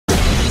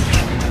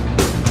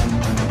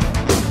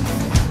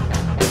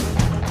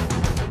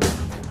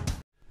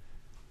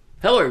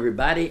Hello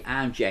everybody,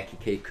 I'm Jackie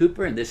K.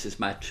 Cooper and this is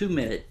my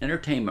 2-minute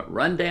entertainment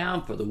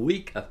rundown for the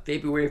week of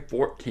February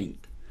 14th.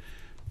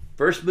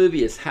 First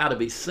movie is How to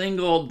Be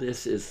Single.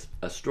 This is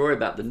a story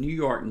about the New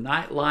York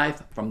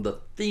nightlife from the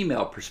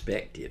female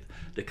perspective.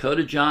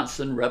 Dakota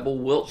Johnson, Rebel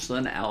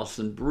Wilson,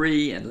 Allison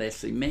Brie, and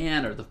Leslie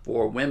Mann are the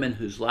four women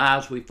whose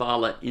lives we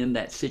follow in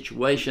that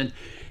situation.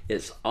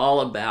 It's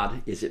all about,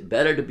 is it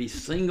better to be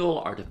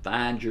single or to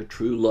find your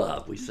true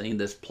love? We've seen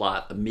this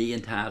plot a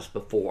million times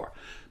before.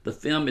 The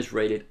film is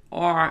rated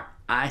R.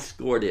 I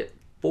scored it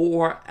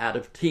 4 out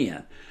of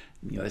 10.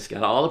 You know, it's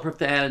got all the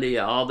profanity,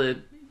 all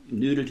the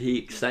nudity,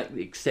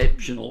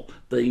 exceptional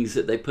things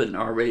that they put in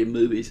R-rated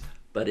movies,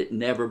 but it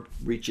never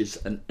reaches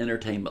an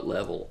entertainment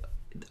level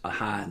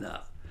high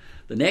enough.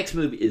 The next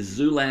movie is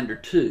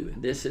Zoolander 2.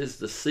 And this is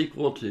the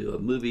sequel to a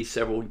movie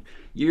several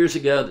years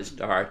ago that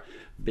starred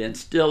Ben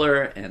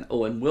Stiller and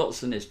Owen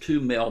Wilson as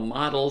two male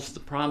models. The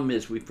problem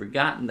is we've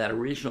forgotten that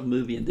original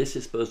movie, and this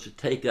is supposed to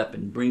take up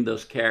and bring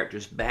those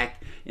characters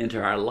back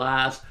into our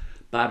lives.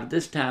 By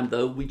this time,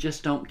 though, we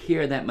just don't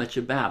care that much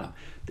about them.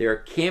 There are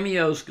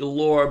cameos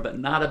galore, but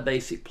not a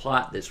basic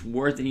plot that's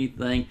worth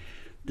anything.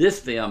 This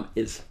film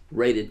is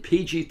rated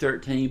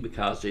PG-13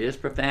 because there is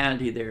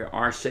profanity, there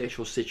are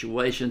sexual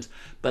situations,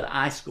 but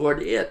I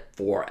scored it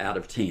 4 out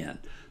of 10.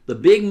 The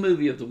big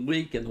movie of the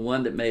week and the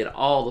one that made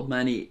all the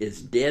money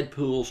is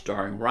Deadpool,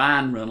 starring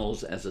Ryan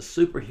Reynolds as a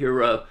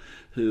superhero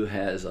who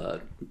has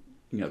a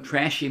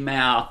trashy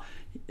mouth.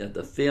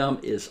 The film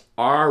is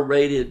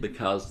R-rated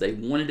because they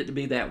wanted it to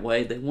be that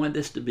way. They wanted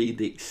this to be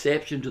the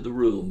exception to the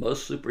rule.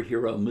 Most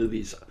superhero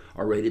movies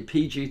are rated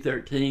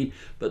PG-13,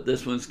 but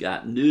this one's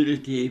got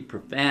nudity,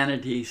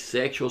 profanity,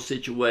 sexual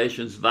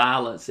situations,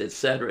 violence,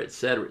 etc.,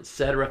 etc.,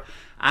 etc.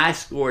 I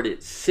scored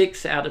it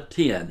 6 out of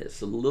 10.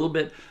 It's a little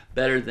bit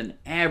better than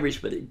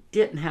average, but it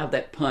didn't have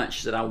that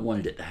punch that I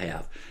wanted it to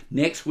have.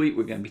 Next week,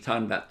 we're going to be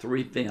talking about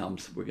 3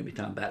 films. We're going to be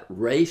talking about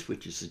Race,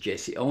 which is the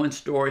Jesse Owens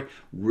story,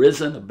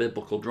 Risen, a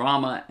biblical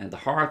drama, and the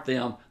horror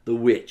film, The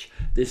Witch.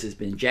 This has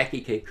been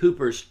Jackie K.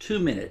 Cooper's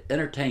 2-minute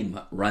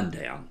entertainment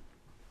rundown.